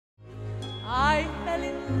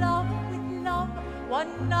love,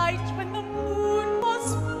 one night when the moon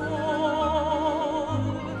was full.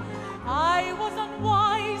 I was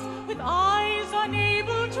unwise, with eyes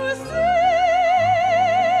unable to see.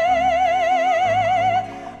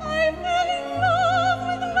 I fell in love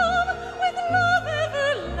with love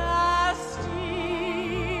everlasting.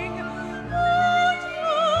 But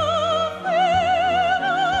love fell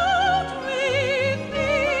out with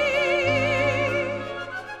me.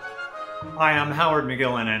 Hi, I'm Howard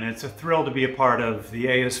McGillin, and it's a thrill to be a part of the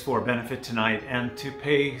AS4 benefit tonight and to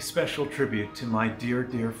pay special tribute to my dear,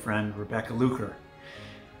 dear friend, Rebecca Luker.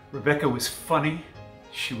 Rebecca was funny,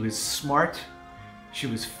 she was smart, she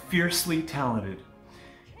was fiercely talented,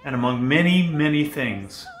 and among many, many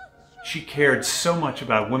things, she cared so much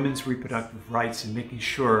about women's reproductive rights and making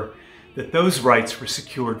sure that those rights were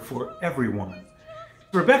secured for every woman.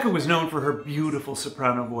 Rebecca was known for her beautiful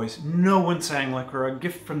soprano voice. No one sang like her, a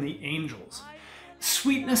gift from the angels.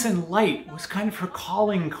 Sweetness and light was kind of her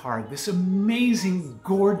calling card, this amazing,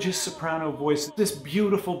 gorgeous soprano voice, this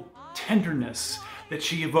beautiful tenderness that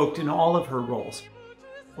she evoked in all of her roles.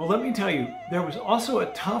 Well, let me tell you, there was also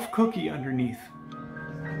a tough cookie underneath.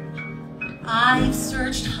 I've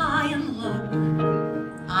searched high and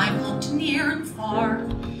low, I've looked near and far,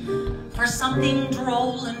 for something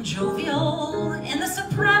droll and jovial in the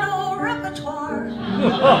soprano repertoire.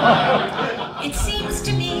 It seems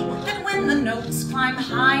to me that when the notes climb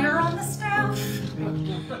higher on the staff,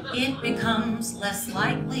 it becomes less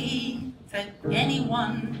likely that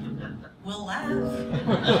anyone will laugh.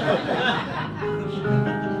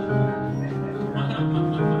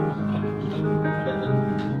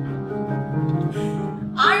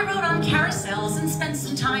 I rode on carousels and spent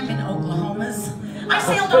some time in Oklahomas. I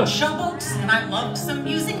sailed on showboats and I loved some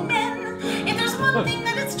music men. If there's one thing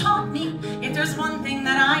that it's taught me, if there's one thing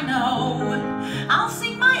that I know, I'll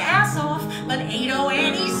sing my ass off, but 80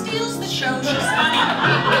 Annie steals the show. She's funny.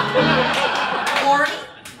 Or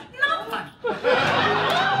not funny.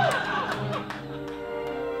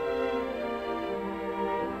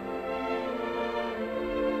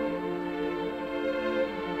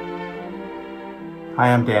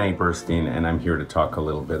 Hi, I'm Danny Burstein, and I'm here to talk a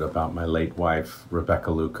little bit about my late wife, Rebecca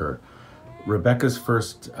Luker. Rebecca's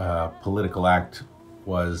first political act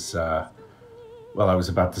was, well, I was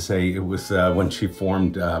about to say, it was when she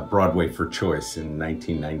formed Broadway for Choice in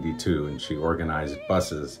 1992, and she organized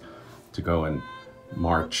buses to go and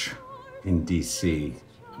march in DC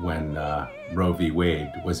when Roe v.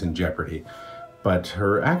 Wade was in jeopardy. But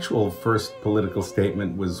her actual first political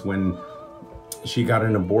statement was when she got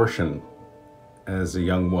an abortion as a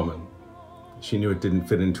young woman. She knew it didn't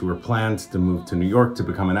fit into her plans to move to New York to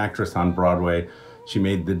become an actress on Broadway. She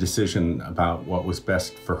made the decision about what was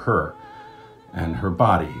best for her and her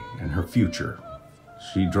body and her future.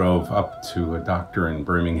 She drove up to a doctor in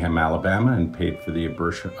Birmingham, Alabama, and paid for the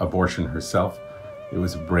abortion herself. It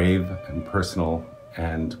was a brave and personal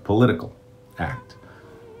and political act.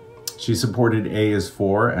 She supported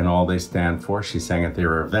AS4 and all they stand for. She sang at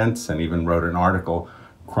their events and even wrote an article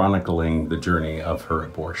chronicling the journey of her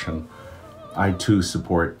abortion. I too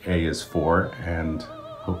support AS4 and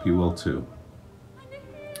hope you will too.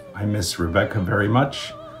 I miss Rebecca very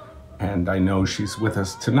much, and I know she's with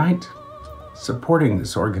us tonight, supporting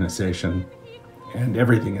this organization and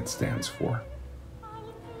everything it stands for.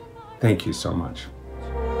 Thank you so much.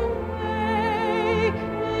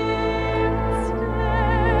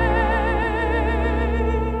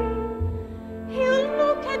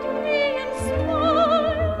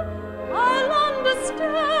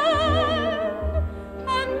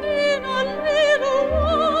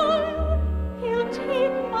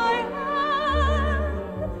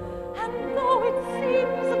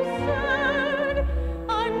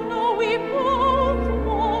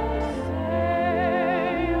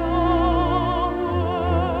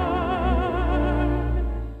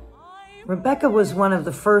 Rebecca was one of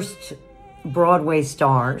the first Broadway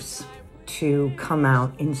stars to come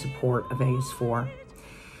out in support of AS4.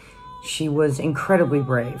 She was incredibly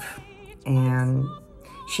brave, and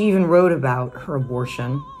she even wrote about her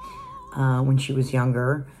abortion when she was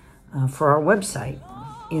younger for our website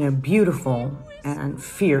in a beautiful and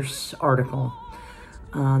fierce article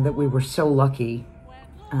that we were so lucky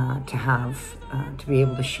to have, to be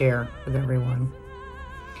able to share with everyone.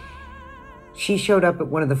 She showed up at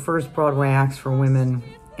one of the first Broadway acts for women,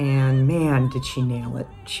 and man, did she nail it.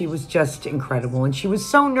 She was just incredible, and she was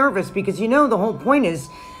so nervous because, you know, the whole point is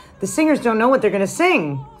the singers don't know what they're going to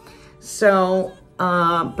sing. So,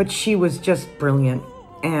 but she was just brilliant,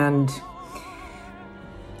 and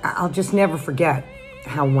I'll just never forget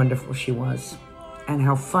how wonderful she was and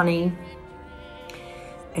how funny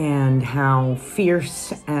and how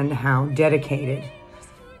fierce and how dedicated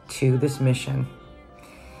to this mission.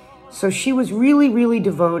 So she was really, really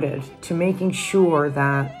devoted to making sure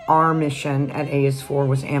that our mission at AS4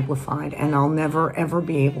 was amplified, and I'll never, ever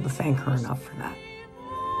be able to thank her enough for that.